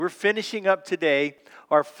We're finishing up today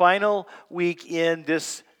our final week in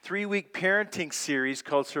this 3-week parenting series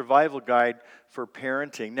called Survival Guide for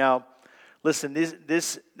Parenting. Now, listen,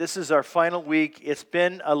 this is our final week. It's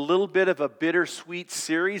been a little bit of a bittersweet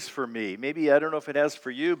series for me. Maybe, I don't know if it has for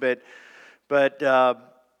you, but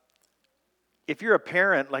if you're a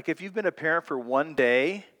parent, like if you've been a parent for one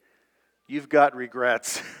day, you've got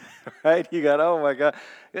regrets, right? You got, oh my God.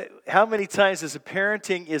 How many times is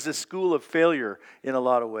parenting is a school of failure in a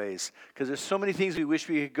lot of ways? Because there's so many things we wish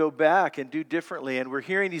we could go back and do differently. And we're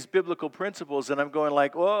hearing these biblical principles, and I'm going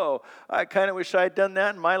like, whoa, I kind of wish I had done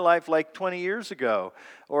that in my life like 20 years ago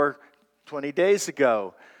or 20 days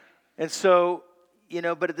ago. And so,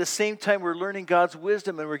 but at the same time, we're learning God's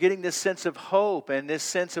wisdom, and we're getting this sense of hope and this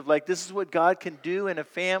sense of like, this is what God can do in a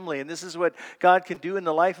family, and this is what God can do in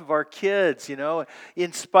the life of our kids,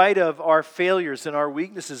 in spite of our failures and our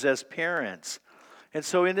weaknesses as parents. And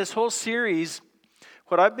so in this whole series,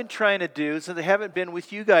 what I've been trying to do, since I haven't been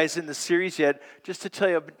with you guys in the series yet, just to tell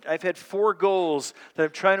you, I've had 4 goals that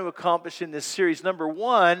I'm trying to accomplish in this series. Number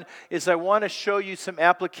 1 is I want to show you some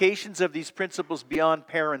applications of these principles beyond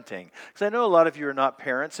parenting. Because I know a lot of you are not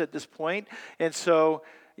parents at this point, and so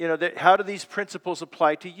how do these principles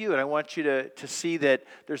apply to you? And I want you to see that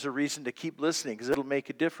there's a reason to keep listening because it'll make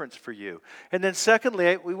a difference for you. And then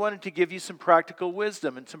secondly, we wanted to give you some practical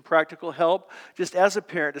wisdom and some practical help just as a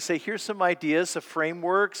parent to say, here's some ideas, some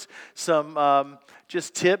frameworks, some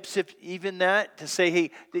just tips, if even that, to say, hey,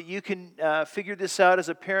 that you can figure this out as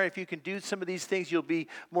a parent. If you can do some of these things, you'll be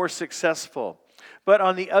more successful. But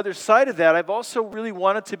on the other side of that, I've also really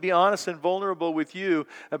wanted to be honest and vulnerable with you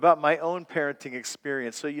about my own parenting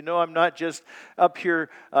experience. So I'm not just up here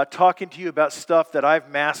talking to you about stuff that I've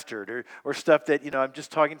mastered or stuff that, I'm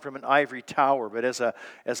just talking from an ivory tower. But as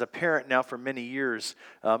a parent now for many years,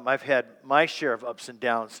 I've had my share of ups and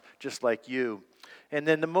downs just like you. And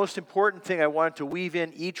then the most important thing I wanted to weave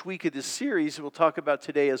in each week of this series, we'll talk about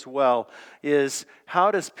today as well, is how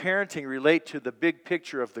does parenting relate to the big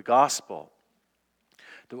picture of the gospel?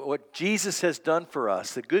 What Jesus has done for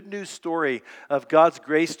us, the good news story of God's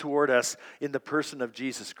grace toward us in the person of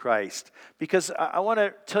Jesus Christ. Because I want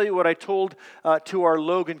to tell you what I told to our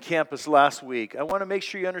Logan campus last week. I want to make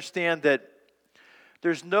sure you understand that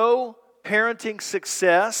there's no parenting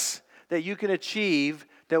success that you can achieve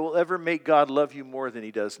that will ever make God love you more than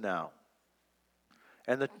He does now.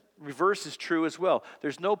 And the reverse is true as well.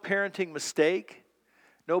 There's no parenting mistake,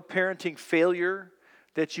 no parenting failure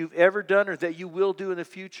that you've ever done or that you will do in the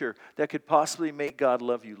future that could possibly make God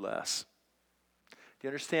love you less. Do you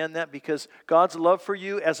understand that? Because God's love for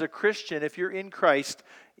you as a Christian, if you're in Christ,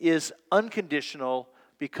 is unconditional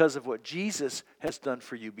because of what Jesus has done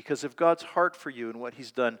for you, because of God's heart for you and what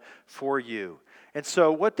He's done for you. And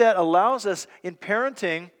so what that allows us in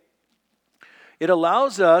parenting, it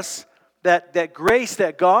allows us that grace,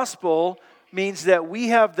 that gospel, means that we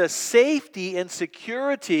have the safety and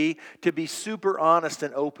security to be super honest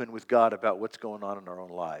and open with God about what's going on in our own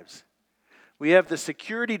lives. We have the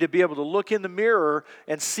security to be able to look in the mirror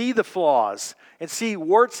and see the flaws and see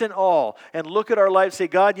warts and all and look at our lives and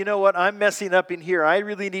say, God, you know what? I'm messing up in here. I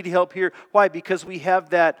really need help here. Why? Because we have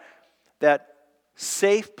that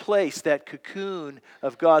safe place, that cocoon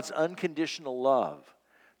of God's unconditional love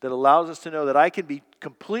that allows us to know that I can be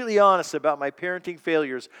completely honest about my parenting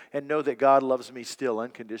failures and know that God loves me still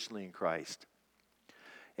unconditionally in Christ.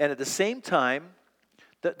 And at the same time,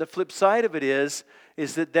 the flip side of it is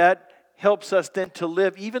that helps us then to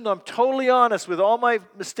live, even though I'm totally honest with all my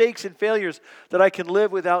mistakes and failures, that I can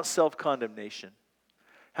live without self-condemnation.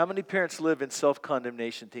 How many parents live in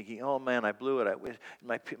self-condemnation thinking, oh man, I blew it.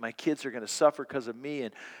 My kids are going to suffer because of me.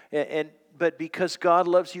 But because God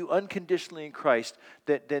loves you unconditionally in Christ,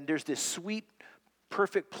 then there's this sweet,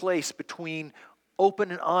 perfect place between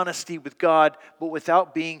open and honesty with God, but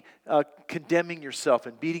without being condemning yourself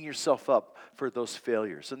and beating yourself up for those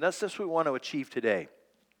failures. And that's what we want to achieve today.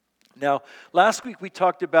 Now, last week we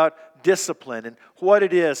talked about discipline and what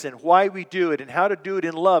it is and why we do it and how to do it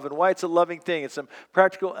in love and why it's a loving thing and some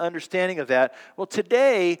practical understanding of that. Well,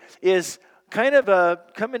 today is kind of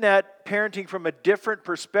coming at parenting from a different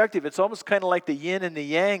perspective. It's almost kind of like the yin and the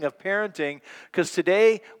yang of parenting, because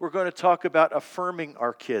today we're going to talk about affirming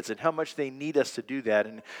our kids and how much they need us to do that.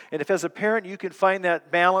 And if as a parent you can find that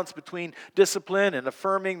balance between discipline and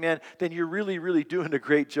affirming, man, then you're really, really doing a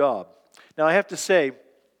great job. Now, I have to say,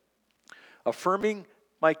 affirming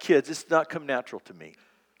my kids, it's not come natural to me.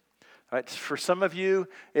 Right? For some of you,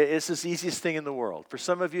 it's the easiest thing in the world. For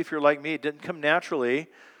some of you, if you're like me, it didn't come naturally.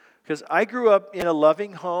 Because I grew up in a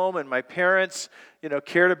loving home, and my parents,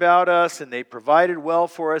 cared about us, and they provided well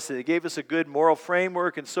for us, and they gave us a good moral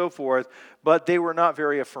framework and so forth, but they were not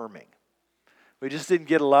very affirming. We just didn't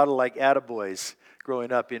get a lot of attaboys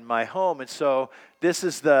growing up in my home, and so this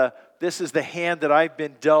is the hand that I've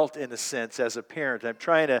been dealt in a sense as a parent. I'm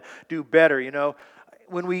trying to do better.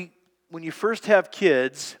 When you first have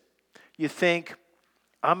kids, you think,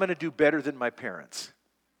 I'm going to do better than my parents.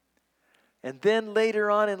 And then later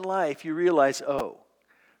on in life, you realize,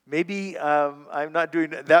 maybe I'm not doing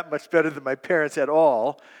that much better than my parents at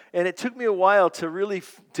all. And it took me a while to really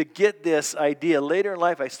to get this idea. Later in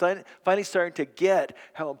life, I finally starting to get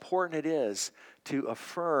how important it is to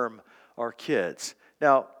affirm our kids.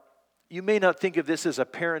 Now, you may not think of this as a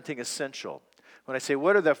parenting essential. When I say,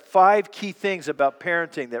 what are the 5 key things about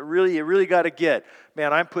parenting that you really got to get?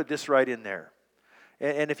 Man, I put this right in there.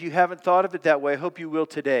 And if you haven't thought of it that way, I hope you will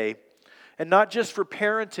today. And not just for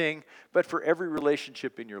parenting, but for every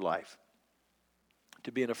relationship in your life.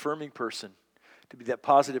 To be an affirming person, to be that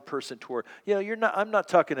positive person toward, I'm not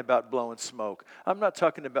talking about blowing smoke. I'm not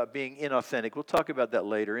talking about being inauthentic. We'll talk about that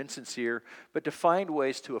later, insincere, but to find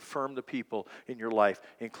ways to affirm the people in your life,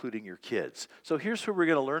 including your kids. So here's where we're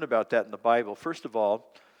going to learn about that in the Bible. First of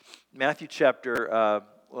all, Matthew the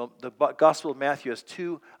Gospel of Matthew has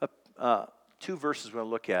two verses we're going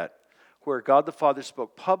to look at, where God the Father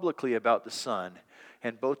spoke publicly about the Son,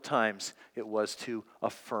 and both times it was to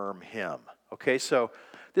affirm Him. Okay, so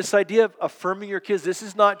this idea of affirming your kids, this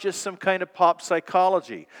is not just some kind of pop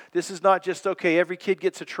psychology. This is not just, every kid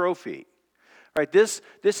gets a trophy. All right, this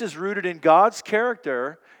is rooted in God's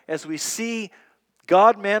character as we see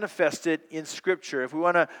God manifested in Scripture. If we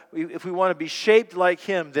want to be shaped like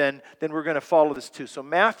Him, then we're going to follow this too. So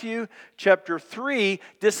Matthew chapter 3,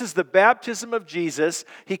 this is the baptism of Jesus.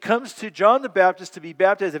 He comes to John the Baptist to be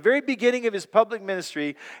baptized at the very beginning of His public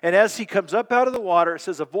ministry. And as He comes up out of the water, it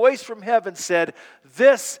says, a voice from heaven said,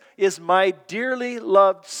 "This is my dearly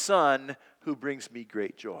loved Son who brings me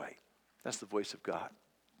great joy." That's the voice of God.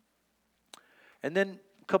 And then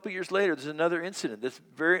a couple years later, there's another incident that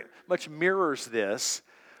very much mirrors this,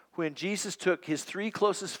 when Jesus took His 3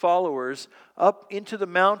 closest followers up into the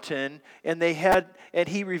mountain, and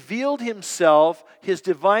He revealed Himself, His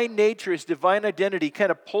divine nature, His divine identity,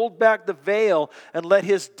 kind of pulled back the veil and let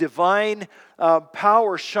His divine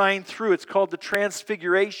power shine through. It's called the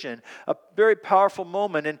Transfiguration, a very powerful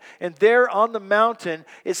moment. And there on the mountain,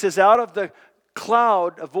 it says, out of the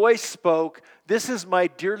cloud, a voice spoke, "This is my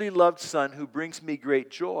dearly loved Son who brings me great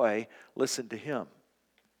joy. Listen to Him."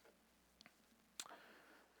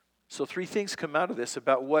 So 3 things come out of this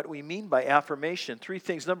about what we mean by affirmation. 3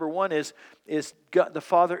 things. Number 1 is God, the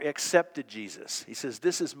Father accepted Jesus. He says,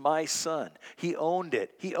 "This is my Son." He owned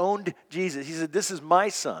it. He owned Jesus. He said, "This is my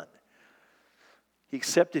Son." He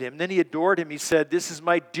accepted Him. Then He adored Him. He said, "This is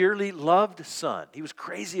my dearly loved Son." He was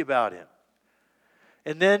crazy about Him.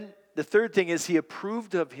 And then the third thing is He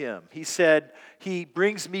approved of Him. He said, "He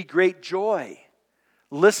brings me great joy.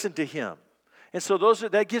 Listen to Him." And so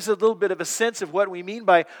that gives a little bit of a sense of what we mean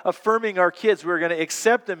by affirming our kids. We're going to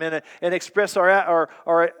accept them and express our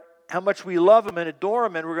how much we love them and adore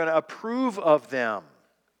them, and we're going to approve of them.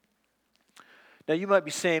 Now you might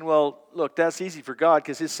be saying, well, look, that's easy for God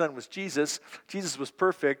because His Son was Jesus. Jesus was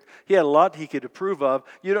perfect. He had a lot He could approve of.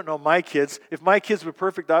 You don't know my kids. If my kids were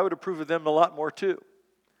perfect, I would approve of them a lot more too.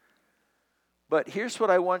 But here's what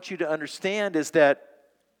I want you to understand is that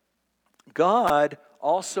God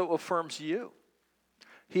also affirms you.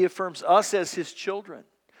 He affirms us as His children,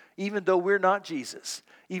 even though we're not Jesus,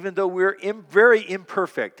 even though we're very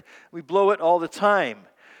imperfect. We blow it all the time.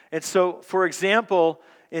 And so, for example,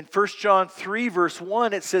 in 1 John 3, verse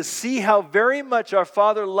 1, it says, "See how very much our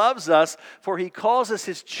Father loves us, for He calls us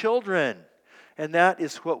His children." And that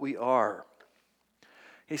is what we are.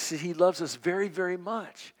 He says He loves us very, very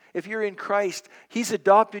much. If you're in Christ, He's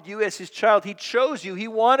adopted you as His child. He chose you. He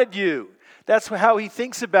wanted you. That's how He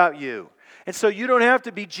thinks about you. And so you don't have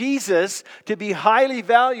to be Jesus to be highly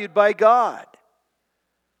valued by God.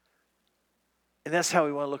 And that's how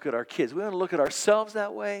we want to look at our kids. We want to look at ourselves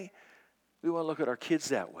that way. We want to look at our kids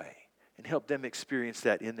that way and help them experience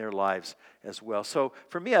that in their lives as well. So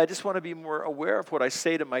for me, I just want to be more aware of what I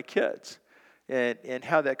say to my kids and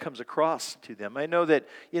how that comes across to them. I know that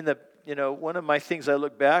one of my things I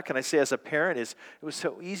look back and I say as a parent is it was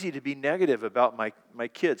so easy to be negative about my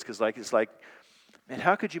kids because it's like, man,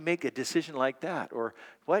 how could you make a decision like that? Or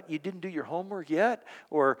what, you didn't do your homework yet?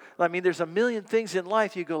 Or, there's a million things in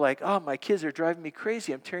life you go like, oh, my kids are driving me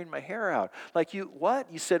crazy. I'm tearing my hair out. Like, what?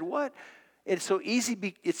 You said what? it's so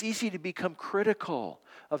easy. It's easy to become critical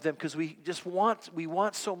of them because we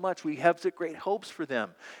want so much. We have the great hopes for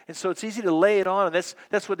them, and so it's easy to lay it on. And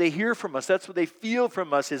that's what they hear from us. That's what they feel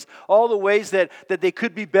from us, is all the ways that they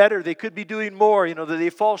could be better, they could be doing more. That they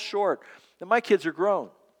fall short. And my kids are grown,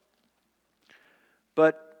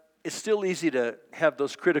 but it's still easy to have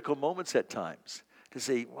those critical moments at times. To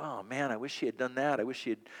say, wow, man, I wish he had done that. I wish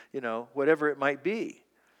he had, whatever it might be.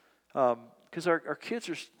 Because our kids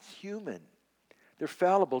are human. They're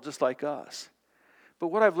fallible just like us. But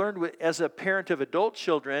what I've learned as a parent of adult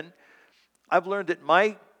children, I've learned that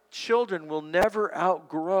my children will never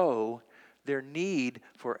outgrow their need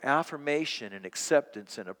for affirmation and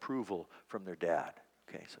acceptance and approval from their dad.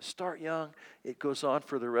 Okay, so start young, it goes on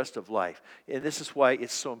for the rest of life. And this is why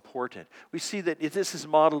it's so important. We see that this is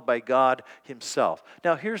modeled by God himself.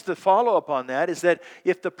 Now here's the follow-up on that, is that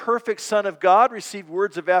if the perfect Son of God received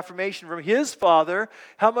words of affirmation from his Father,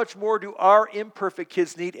 how much more do our imperfect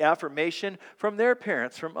kids need affirmation from their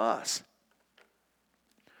parents, from us?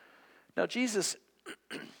 Now Jesus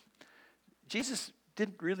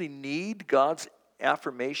didn't really need God's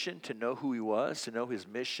affirmation to know who he was, to know his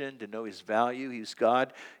mission, to know his value. He was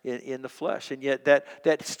God in the flesh. And yet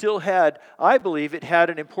that still had, I believe, it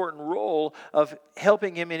had an important role of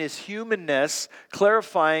helping him in his humanness,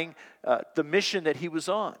 clarifying the mission that he was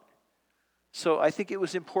on. So I think it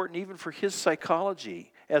was important even for his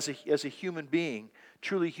psychology as a human being,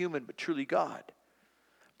 truly human but truly God.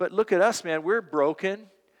 But look at us, man. We're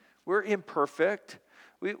broken. We're imperfect.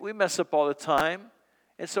 We mess up all the time.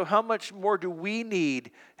 And so how much more do we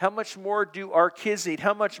need? How much more do our kids need?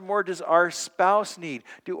 How much more does our spouse need?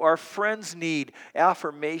 Do our friends need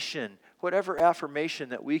affirmation? Whatever affirmation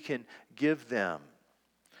that we can give them.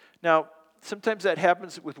 Now, sometimes that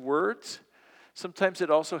happens with words. Sometimes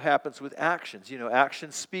it also happens with actions.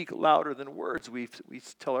 Actions speak louder than words. We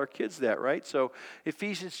tell our kids that, right? So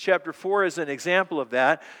Ephesians chapter 4 is an example of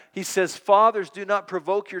that. He says, "Fathers, do not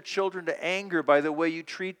provoke your children to anger by the way you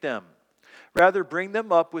treat them. Rather, bring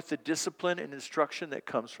them up with the discipline and instruction that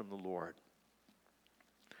comes from the Lord."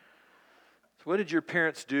 So what did your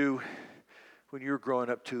parents do when you were growing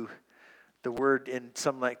up? To the word in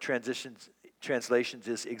some translations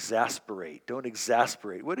is exasperate. Don't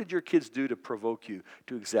exasperate. What did your kids do to provoke you,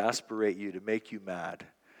 to exasperate you, to make you mad?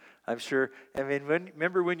 I'm sure,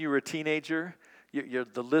 remember when you were a teenager?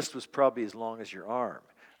 The list was probably as long as your arm.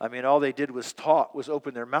 All they did was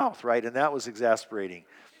open their mouth, right? And that was exasperating.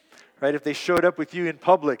 Right, if they showed up with you in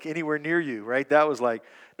public, anywhere near you, right, that was like,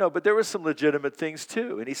 no, but there was some legitimate things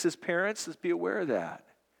too. And he says, parents, let's be aware of that.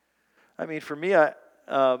 For me, I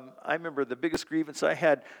remember the biggest grievance I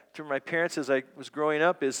had from my parents as I was growing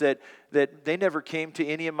up is that they never came to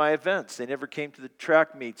any of my events. They never came to the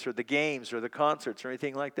track meets or the games or the concerts or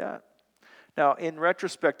anything like that. Now, in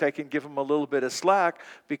retrospect, I can give them a little bit of slack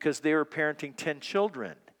because they were parenting 10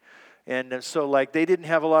 children. And so, they didn't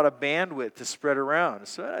have a lot of bandwidth to spread around.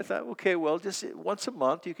 So I thought, okay, well, just once a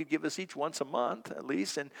month, you could give us each once a month at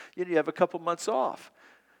least, and you have a couple months off.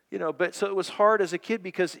 But so it was hard as a kid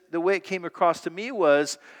because the way it came across to me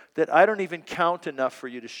was that I don't even count enough for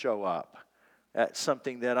you to show up at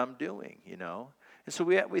something that I'm doing, And so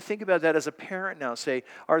we think about that as a parent now, say,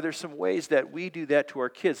 are there some ways that we do that to our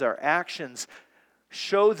kids? Our actions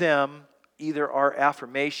show them either our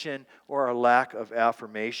affirmation or our lack of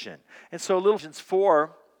affirmation. And so Ephesians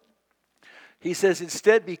 4, he says,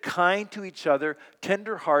 instead be kind to each other,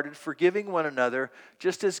 tender-hearted, forgiving one another,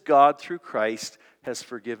 just as God through Christ has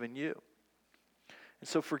forgiven you. And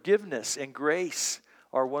so forgiveness and grace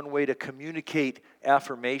are one way to communicate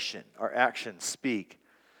affirmation. Our actions speak.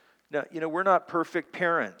 Now, we're not perfect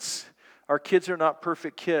parents. Our kids are not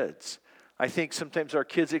perfect kids. I think sometimes our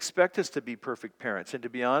kids expect us to be perfect parents. And to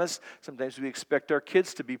be honest, sometimes we expect our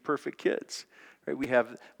kids to be perfect kids. Right?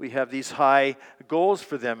 We have these high goals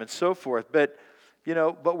for them and so forth. But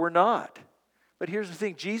we're not. But here's the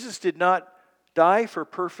thing. Jesus did not die for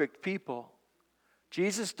perfect people.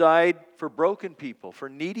 Jesus died for broken people, for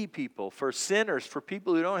needy people, for sinners, for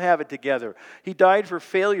people who don't have it together. He died for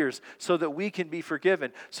failures so that we can be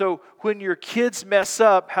forgiven. So when your kids mess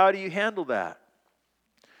up, how do you handle that?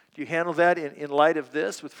 Do you handle that in light of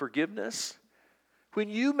this with forgiveness? When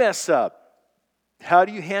you mess up, how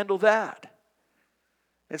do you handle that?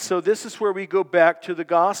 And so this is where we go back to the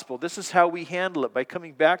gospel. This is how we handle it, by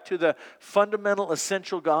coming back to the fundamental,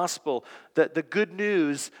 essential gospel, the good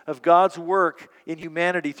news of God's work in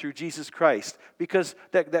humanity through Jesus Christ. Because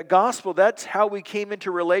that gospel, that's how we came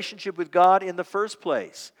into relationship with God in the first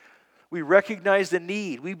place. We recognized the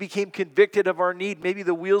need. We became convicted of our need. Maybe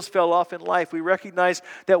the wheels fell off in life. We recognized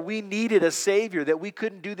that we needed a Savior, that we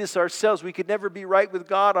couldn't do this ourselves. We could never be right with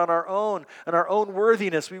God on our own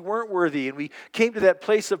worthiness. We weren't worthy. And we came to that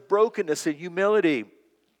place of brokenness and humility.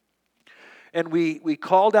 And we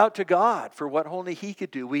called out to God for what only He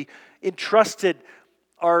could do. We entrusted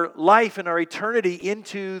our life and our eternity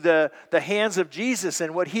into the hands of Jesus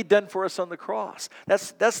and what He'd done for us on the cross.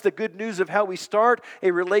 That's the good news of how we start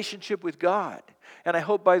a relationship with God. And I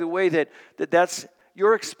hope, by the way, that's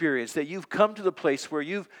your experience, that you've come to the place where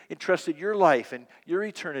you've entrusted your life and your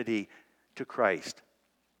eternity to Christ.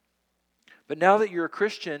 But now that you're a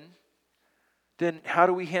Christian, then how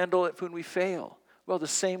do we handle it when we fail? Well, the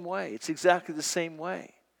same way. It's exactly the same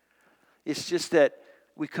way. It's just that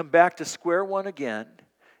we come back to square one again,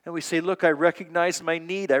 and we say, look, I recognize my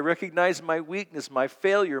need. I recognize my weakness, my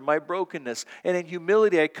failure, my brokenness. And in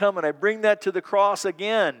humility, I come and I bring that to the cross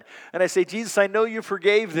again. And I say, Jesus, I know you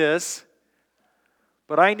forgave this,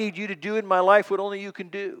 but I need you to do in my life what only you can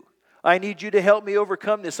do. I need you to help me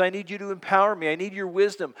overcome this. I need you to empower me. I need your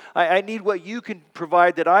wisdom. I need what you can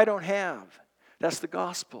provide that I don't have. That's the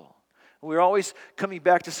gospel. We're always coming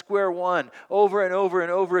back to square one over and over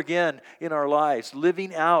and over again in our lives,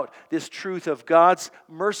 living out this truth of God's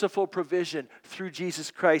merciful provision through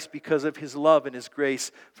Jesus Christ because of His love and His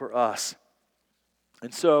grace for us.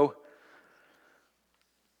 And so,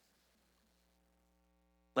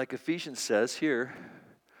 like Ephesians says here,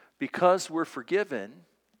 because we're forgiven,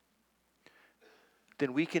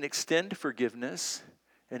 then we can extend forgiveness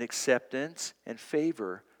and acceptance and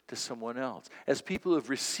favor to someone else. As people who have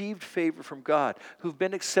received favor from God, who've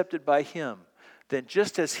been accepted by Him, then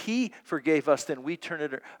just as He forgave us, then we turn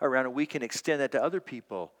it around and we can extend that to other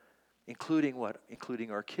people, including what?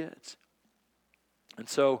 Including our kids. And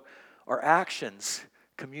so our actions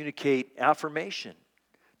communicate affirmation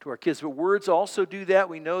to our kids. But words also do that.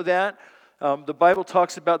 We know that. The Bible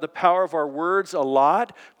talks about the power of our words a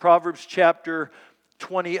lot. Proverbs chapter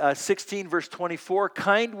 16 verse 24,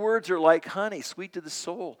 kind words are like honey, sweet to the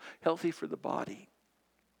soul, healthy for the body.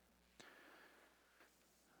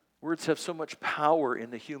 Words have so much power in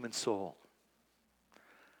the human soul.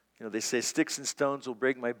 You know, they say sticks and stones will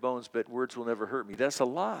break my bones, but words will never hurt me. That's a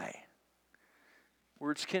lie.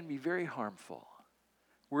 Words can be very harmful.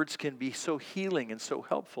 Words can be so healing and so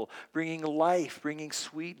helpful, bringing life, bringing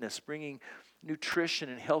sweetness, bringing nutrition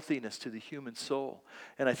and healthiness to the human soul.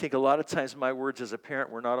 And I think a lot of times my words as a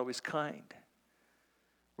parent were not always kind.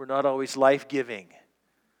 We're not always life-giving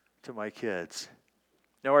to my kids.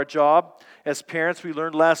 Now our job as parents, we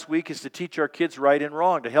learned last week, is to teach our kids right and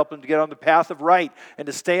wrong, to help them to get on the path of right and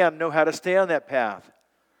to know how to stay on that path.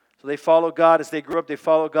 So they follow God as they grow up, they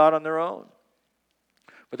follow God on their own.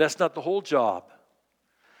 But that's not the whole job.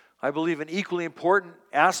 I believe an equally important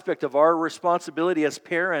aspect of our responsibility as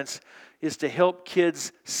parents is to help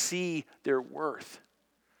kids see their worth.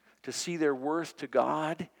 To see their worth to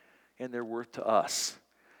God and their worth to us.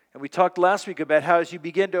 And we talked last week about how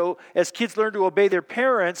as kids learn to obey their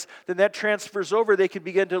parents, then that transfers over. They can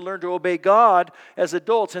begin to learn to obey God as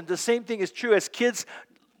adults. And the same thing is true as kids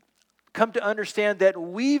come to understand that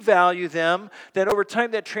we value them, then over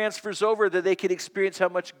time that transfers over, that they can experience how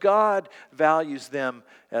much God values them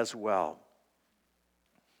as well.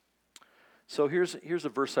 So here's a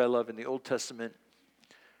verse I love in the Old Testament.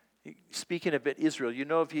 Speaking of Israel, you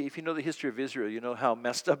know, if you know the history of Israel, you know how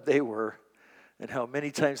messed up they were and how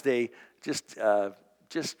many times they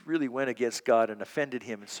just really went against God and offended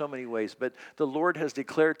Him in so many ways. But the Lord has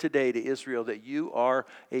declared today to Israel that you are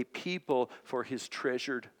a people for His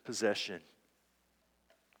treasured possession.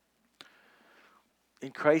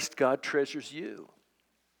 In Christ, God treasures you.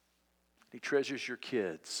 He treasures your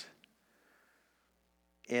kids.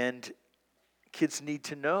 And kids need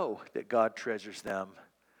to know that God treasures them,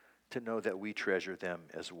 to know that we treasure them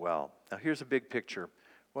as well. Now here's a big picture.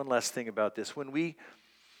 One last thing about this. When we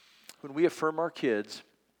affirm our kids,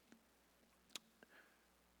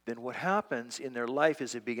 then what happens in their life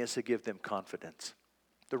is it begins to give them confidence.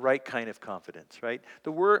 The right kind of confidence, right?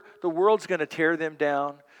 The world's going to tear them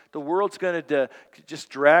down. The world's going to just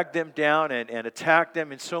drag them down and attack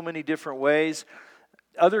them in so many different ways.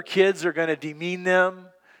 Other kids are going to demean them,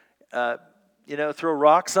 throw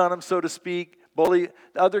rocks on them, so to speak, bully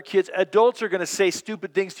other kids. Adults are going to say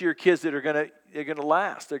stupid things to your kids that are going to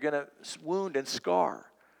last. They're going to wound and scar.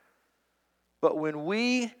 But when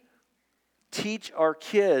we teach our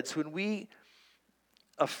kids, when we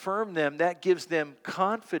affirm them, that gives them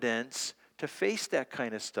confidence to face that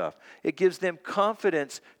kind of stuff. It gives them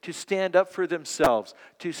confidence to stand up for themselves,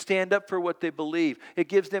 to stand up for what they believe. It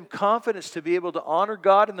gives them confidence to be able to honor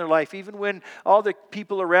God in their life, even when all the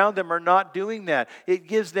people around them are not doing that. It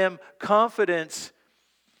gives them confidence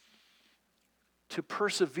to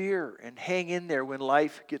persevere and hang in there when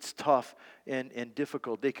life gets tough and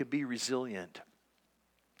difficult. They can be resilient.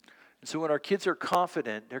 And so when our kids are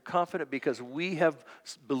confident, they're confident because we have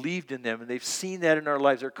believed in them and they've seen that in our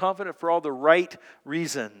lives. They're confident for all the right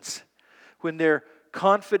reasons. When they're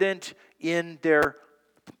confident in their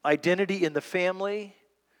identity in the family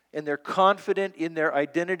and they're confident in their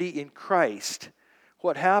identity in Christ,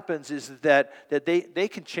 what happens is that they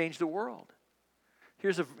can change the world.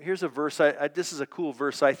 Here's a verse, this is a cool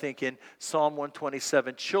verse, I think, in Psalm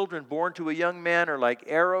 127. Children born to a young man are like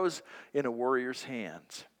arrows in a warrior's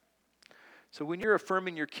hands. So when you're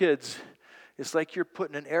affirming your kids, it's like you're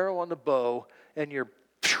putting an arrow on the bow and you're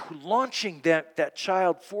launching that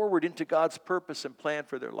child forward into God's purpose and plan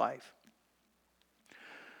for their life.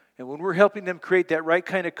 And when we're helping them create that right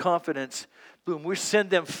kind of confidence, boom, we send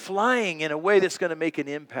them flying in a way that's going to make an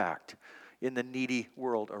impact in the needy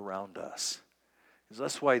world around us. So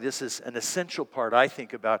that's why this is an essential part, I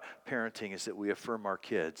think, about parenting, is that we affirm our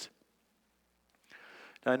kids.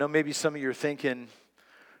 Now, I know maybe some of you are thinking,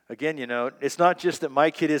 again, it's not just that my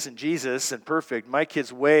kid isn't Jesus and perfect. My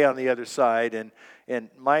kid's way on the other side, and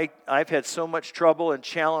I've had so much trouble and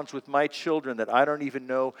challenge with my children that I don't even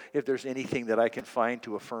know if there's anything that I can find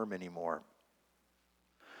to affirm anymore.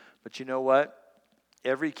 But you know what?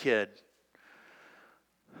 Every kid,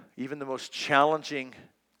 even the most challenging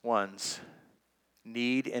ones,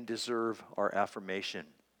 need and deserve our affirmation.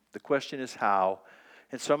 The question is how.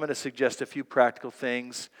 And so I'm going to suggest a few practical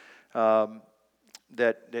things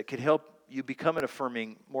that could help you become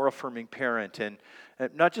more affirming parent. And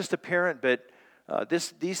not just a parent, but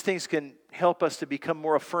these things can help us to become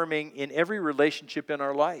more affirming in every relationship in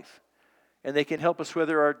our life. And they can help us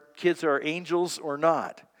whether our kids are angels or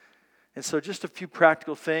not. And so just a few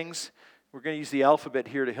practical things. We're going to use the alphabet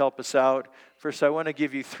here to help us out. First, I want to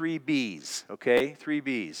give you 3 B's, okay? 3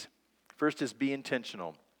 B's. First is be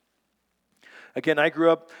intentional. Again, I grew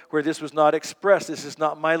up where this was not expressed. This is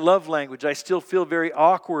not my love language. I still feel very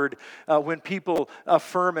awkward when people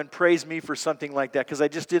affirm and praise me for something like that because I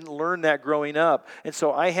just didn't learn that growing up. And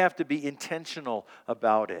so I have to be intentional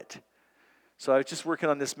about it. So I was just working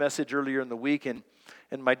on this message earlier in the week, and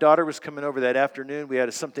my daughter was coming over that afternoon. We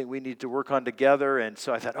had something we needed to work on together, and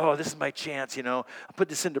so I thought, this is my chance, I'll put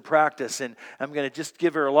this into practice, and I'm going to just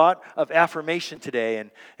give her a lot of affirmation today.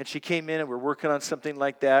 And she came in, and we're working on something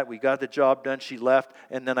like that. We got the job done. She left,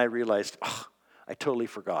 and then I realized, I totally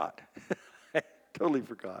forgot. I totally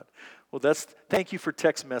forgot. Well, thank you for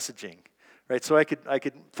text messaging, right? So I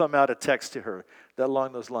could thumb out a text to her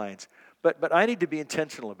along those lines. But I need to be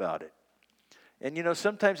intentional about it. And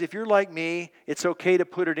sometimes if you're like me, it's okay to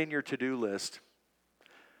put it in your to-do list,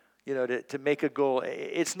 to make a goal.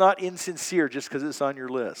 It's not insincere just because it's on your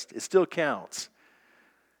list. It still counts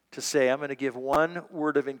to say, I'm going to give one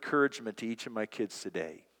word of encouragement to each of my kids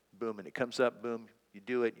today. Boom, and it comes up, boom, you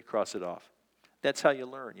do it, you cross it off. That's how you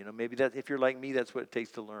learn. Maybe if you're like me, that's what it takes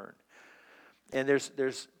to learn. And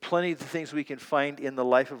there's plenty of things we can find in the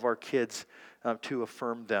life of our kids to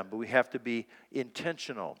affirm them, but we have to be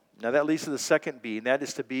intentional. Now that leads to the second B, and that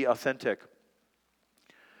is to be authentic.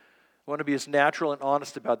 I want to be as natural and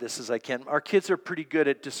honest about this as I can. Our kids are pretty good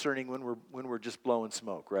at discerning when we're just blowing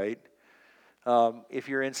smoke, right? If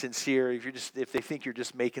you're insincere, if they think you're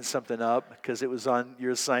just making something up because it was on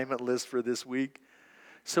your assignment list for this week.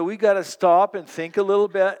 So we got to stop and think a little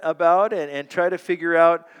bit about it and try to figure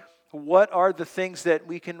out what are the things that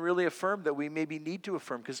we can really affirm that we maybe need to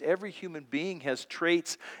affirm? Because every human being has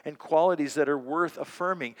traits and qualities that are worth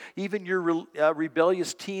affirming. Even your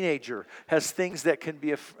rebellious teenager has things that can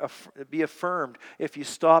be affirmed if you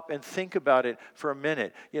stop and think about it for a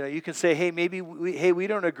minute. You can say, hey, maybe we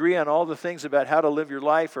don't agree on all the things about how to live your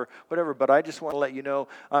life or whatever, but I just want to let you know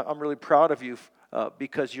I'm really proud of you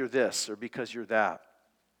because you're this or because you're that.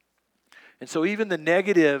 And so even the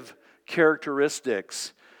negative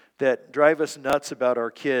characteristics that drive us nuts about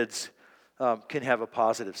our kids can have a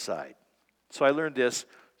positive side. So I learned this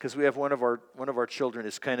because we have one of our children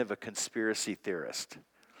is kind of a conspiracy theorist,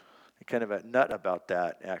 kind of a nut about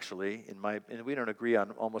that actually. And we don't agree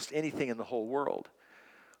on almost anything in the whole world,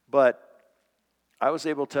 but I was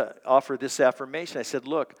able to offer this affirmation. I said,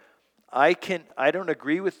 look, I don't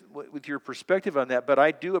agree with your perspective on that, but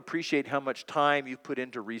I do appreciate how much time you put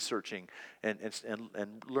into researching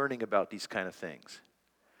and learning about these kind of things.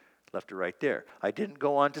 Left it right there. I didn't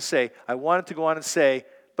go on to say, I wanted to go on and say,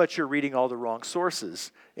 but you're reading all the wrong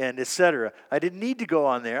sources, and etc. I didn't need to go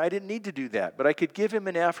on there. I didn't need to do that. But I could give him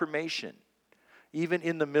an affirmation, even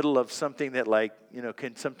in the middle of something that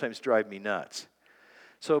can sometimes drive me nuts.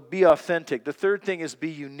 So be authentic. The third thing is be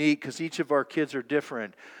unique, because each of our kids are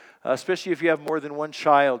different. Especially if you have more than one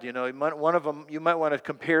child, one of them, you might want to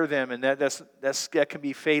compare them, and that can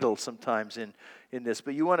be fatal sometimes in this.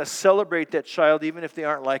 But you want to celebrate that child even if they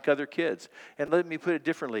aren't like other kids. And let me put it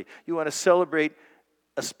differently. You want to celebrate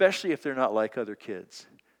especially if they're not like other kids,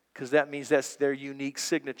 because that means that's their unique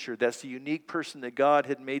signature. That's the unique person that God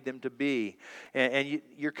had made them to be. And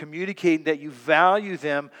you're communicating that you value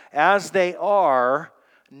them as they are,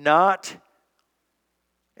 not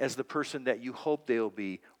as the person that you hope they'll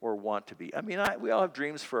be or want to be. I mean, we all have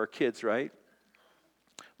dreams for our kids, right?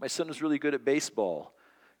 My son was really good at baseball.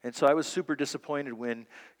 And so I was super disappointed when,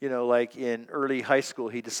 in early high school,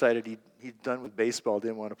 he decided he'd done with baseball,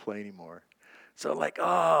 didn't want to play anymore. So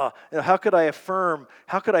how could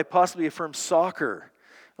I possibly affirm soccer?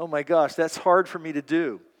 Oh my gosh, that's hard for me to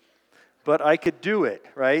do. But I could do it,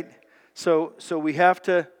 right? So we have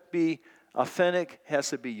to be authentic, has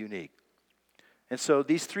to be unique. And so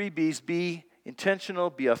these 3 B's: be intentional,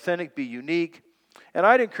 be authentic, be unique. And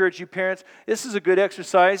I'd encourage you, parents, this is a good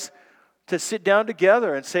exercise to sit down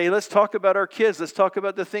together and say, let's talk about our kids. Let's talk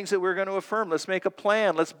about the things that we're going to affirm. Let's make a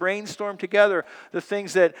plan. Let's brainstorm together the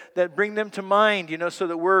things that bring them to mind, so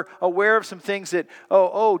that we're aware of some things that,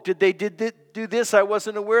 did they do this? I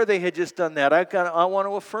wasn't aware they had just done that. I want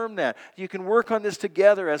to affirm that. You can work on this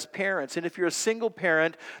together as parents. And if you're a single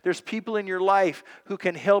parent, there's people in your life who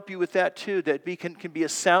can help you with that too, that can be a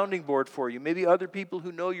sounding board for you. Maybe other people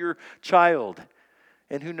who know your child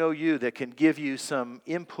and who know you, that can give you some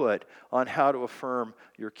input on how to affirm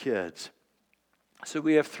your kids. So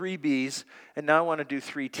we have 3 B's, and now I want to do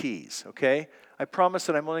 3 T's, okay? I promise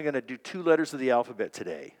that I'm only going to do 2 letters of the alphabet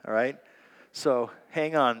today, all right? So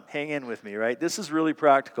hang in with me, right? This is really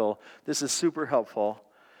practical. This is super helpful.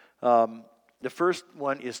 The first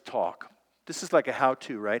one is talk. This is like a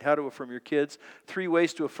how-to, right? How to affirm your kids. 3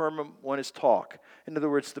 ways to affirm them. One is talk. In other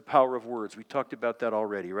words, the power of words. We talked about that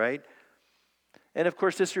already, right? And of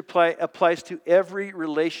course, this applies to every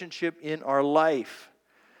relationship in our life,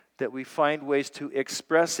 that we find ways to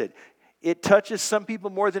express it. It touches some people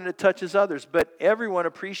more than it touches others, but everyone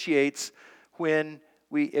appreciates when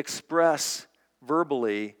we express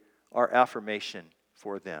verbally our affirmation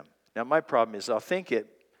for them. Now, my problem is I'll think it,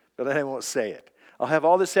 but then I won't say it. I'll have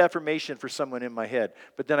all this affirmation for someone in my head,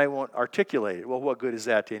 but then I won't articulate it. Well, what good is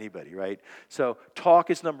that to anybody, right? So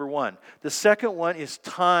talk is number 1. The second one is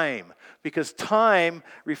time, because time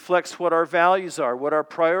reflects what our values are, what our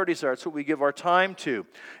priorities are. It's what we give our time to.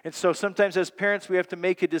 And so sometimes as parents, we have to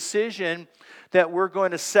make a decision that we're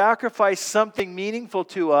going to sacrifice something meaningful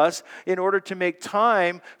to us in order to make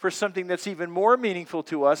time for something that's even more meaningful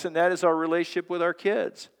to us, and that is our relationship with our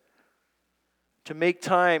kids. To make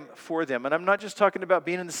time for them. And I'm not just talking about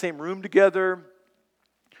being in the same room together.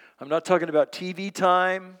 I'm not talking about TV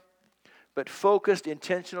time, but focused,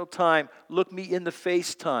 intentional time. Look me in the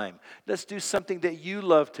face time. Let's do something that you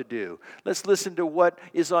love to do. Let's listen to what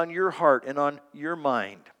is on your heart and on your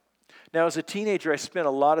mind. Now, as a teenager, I spent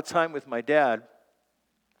a lot of time with my dad,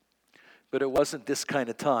 but it wasn't this kind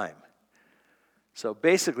of time. So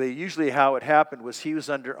basically, usually how it happened was he was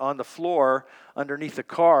on the floor underneath the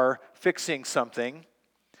car fixing something,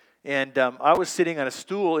 and I was sitting on a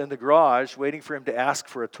stool in the garage waiting for him to ask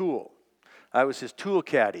for a tool. I was his tool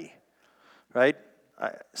caddy, right?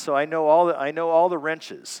 So I know all the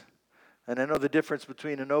wrenches, and I know the difference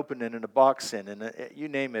between an open end and a box end, and you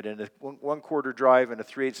name it, and a 1/4 drive and a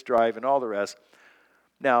 3/8 drive and all the rest.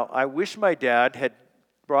 Now, I wish my dad had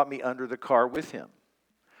brought me under the car with him,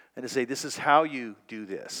 and to say, this is how you do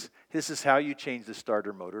this. This is how you change the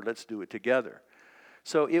starter motor. Let's do it together.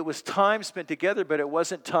 So it was time spent together, but it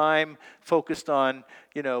wasn't time focused on,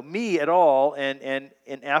 me at all and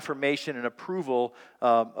affirmation and approval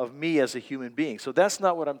of me as a human being. So that's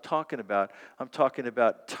not what I'm talking about. I'm talking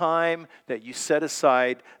about time that you set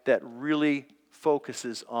aside that really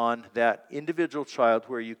focuses on that individual child,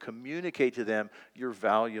 where you communicate to them, you're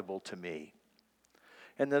valuable to me.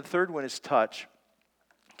 And the third one is touch.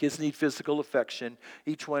 Kids need physical affection,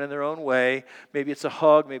 each one in their own way. Maybe it's a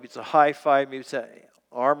hug, maybe it's a high five, maybe it's an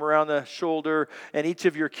arm around the shoulder, and each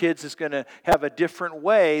of your kids is going to have a different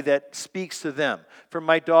way that speaks to them. For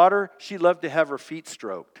my daughter, she loved to have her feet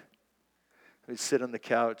stroked. We'd sit on the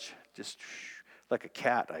couch, just like a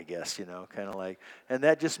cat, I guess, kind of like, and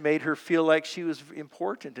that just made her feel like she was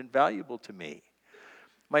important and valuable to me.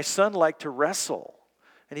 My son liked to wrestle.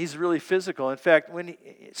 And he's really physical. In fact,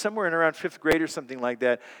 somewhere in around 5th grade or something like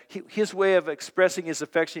that, his way of expressing his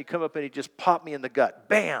affection, he'd come up and he'd just pop me in the gut.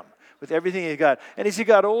 Bam! With everything he got. And as he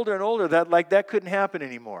got older and older, that couldn't happen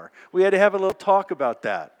anymore. We had to have a little talk about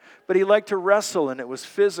that. But he liked to wrestle, and it was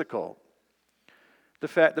physical.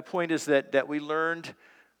 The point is that we learning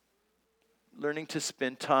to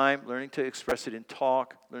spend time, learning to express it in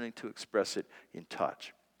talk, learning to express it in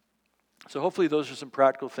touch. So hopefully those are some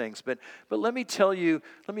practical things. But let me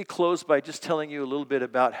close by just telling you a little bit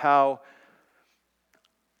about how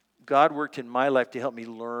God worked in my life to help me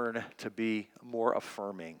learn to be more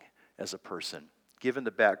affirming as a person, given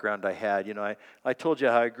the background I had. I told you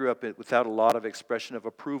how I grew up without a lot of expression of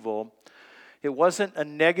approval. It wasn't a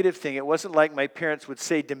negative thing. It wasn't like my parents would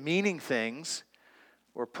say demeaning things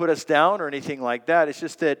or put us down or anything like that. It's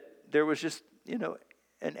just that there was just,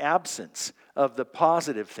 an absence of the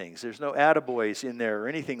positive things. There's no attaboys in there or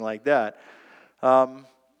anything like that.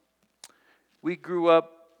 We grew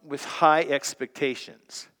up with high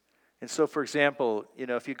expectations. And so, for example,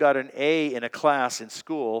 if you got an A in a class in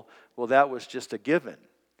school, well, that was just a given.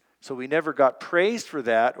 So we never got praised for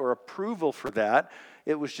that or approval for that.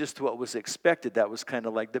 It was just what was expected. That was kind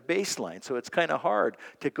of like the baseline. So it's kind of hard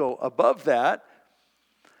to go above that.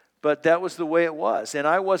 But that was the way it was. And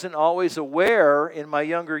I wasn't always aware in my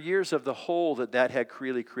younger years of the hole that had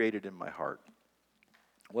really created in my heart.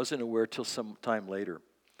 I wasn't aware till some time later.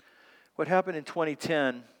 What happened in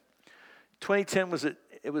 2010? 2010 was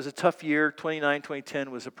a tough year.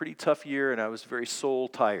 2010 was a pretty tough year, and I was very soul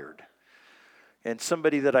tired. And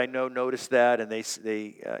somebody that I know noticed that, and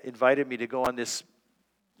they invited me to go on this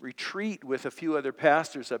retreat with a few other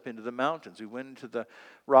pastors up into the mountains. We went into the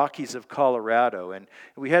Rockies of Colorado, and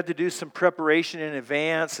we had to do some preparation in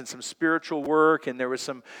advance and some spiritual work, and there was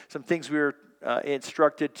some things we were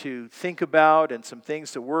instructed to think about and some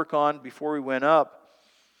things to work on before we went up.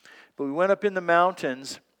 But we went up in the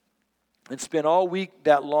mountains and spent all week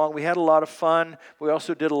that long. We had a lot of fun. We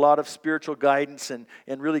also did a lot of spiritual guidance and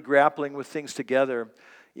really grappling with things together.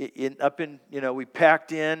 We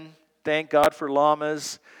packed in. Thank God for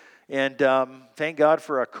llamas, and thank God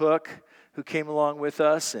for a cook who came along with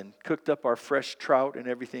us and cooked up our fresh trout and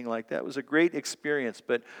everything like that. It was a great experience,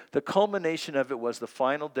 but the culmination of it was the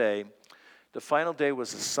final day. The final day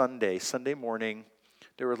was a Sunday morning.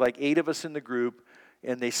 There were like 8 of us in the group,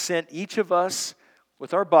 and they sent each of us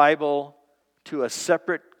with our Bible to a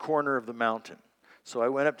separate corner of the mountain. So I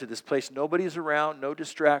went up to this place. Nobody's around, no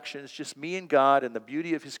distractions, just me and God and the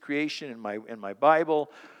beauty of His creation and my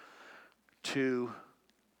Bible, to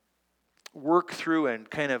work through and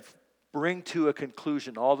kind of bring to a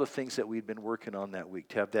conclusion all the things that we'd been working on that week,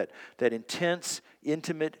 to have that intense,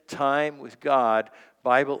 intimate time with God,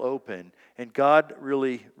 Bible open. And God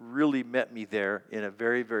really, really met me there in a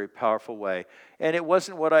very, very powerful way. And it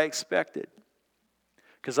wasn't what I expected.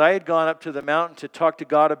 Because I had gone up to the mountain to talk to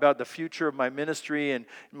God about the future of my ministry and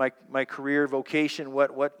my career, vocation,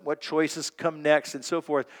 what choices come next, and so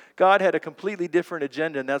forth. God had a completely different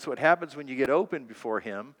agenda, and that's what happens when you get open before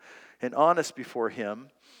Him and honest before Him.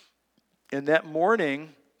 And that morning,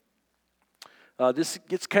 this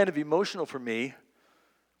gets kind of emotional for me,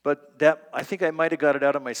 but I think I might have got it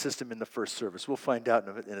out of my system in the first service. We'll find out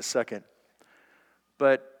in a second.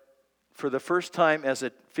 But for the first time as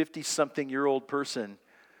a 50-something-year-old person,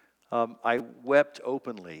 I wept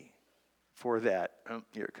openly for that.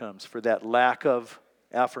 Here it comes. For that lack of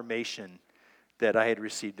affirmation that I had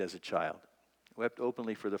received as a child. I wept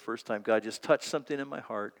openly for the first time. God just touched something in my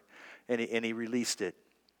heart, and He released it.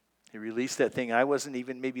 He released that thing. I wasn't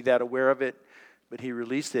even maybe that aware of it, but He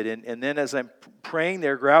released it. And then as I'm praying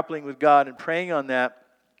there, grappling with God and praying on that,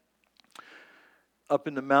 up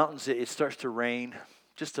in the mountains, it starts to rain.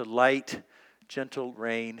 Just a light, gentle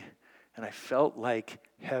rain. And I felt like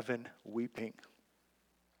heaven weeping.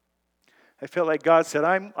 I felt like God said,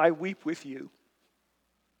 I weep with you.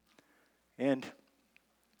 And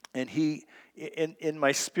He, in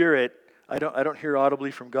my spirit, I don't hear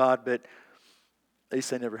audibly from God, but at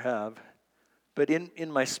least I never have. But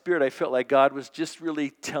in my spirit, I felt like God was just really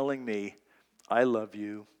telling me, I love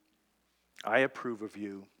you. I approve of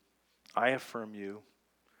you. I affirm you.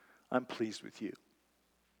 I'm pleased with you.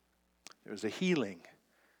 There was a healing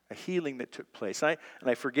that took place. I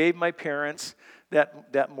forgave my parents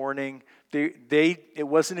that morning. It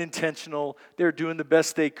wasn't intentional. They were doing the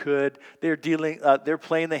best they could. They're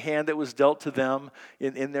playing the hand that was dealt to them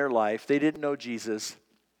in their life. They didn't know Jesus.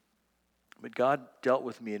 But God dealt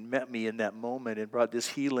with me and met me in that moment and brought this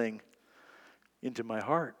healing into my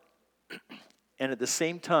heart. And at the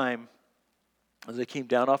same time, as I came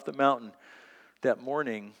down off the mountain that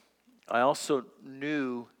morning, I also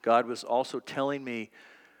knew God was also telling me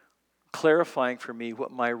clarifying for me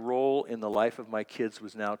what my role in the life of my kids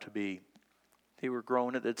was now to be. They were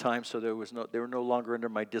grown at the time, so they were no longer under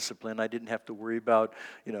my discipline. I didn't have to worry about,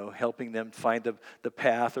 helping them find the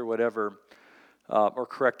path or whatever, or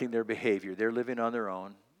correcting their behavior. They're living on their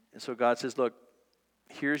own. And so God says, look,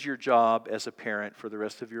 here's your job as a parent for the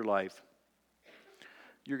rest of your life.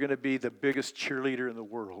 You're going to be the biggest cheerleader in the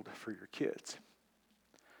world for your kids.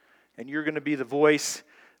 And you're going to be the voice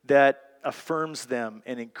that affirms them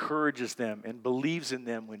and encourages them and believes in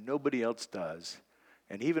them when nobody else does.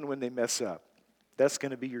 And even when they mess up, that's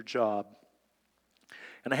going to be your job.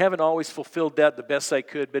 And I haven't always fulfilled that the best I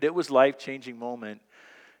could, but it was a life-changing moment.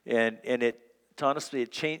 And honestly,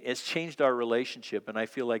 it's changed our relationship, and I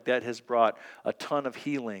feel like that has brought a ton of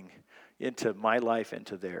healing into my life and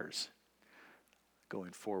to theirs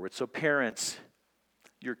going forward. So parents,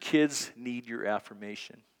 your kids need your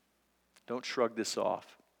affirmation. Don't shrug this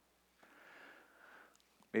off.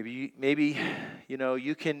 Maybe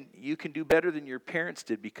you can do better than your parents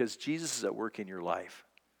did because Jesus is at work in your life.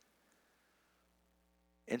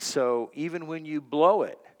 And so even when you blow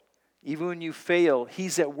it, even when you fail,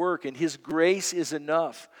 He's at work, and His grace is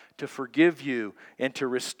enough to forgive you and to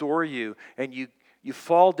restore you. And you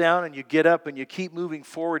fall down and you get up and you keep moving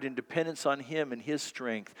forward in dependence on Him and His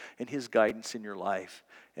strength and His guidance in your life.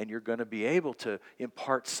 And you're going to be able to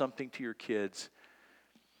impart something to your kids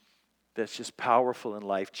that's just powerful and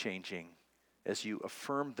life-changing as you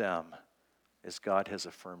affirm them as God has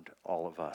affirmed all of us.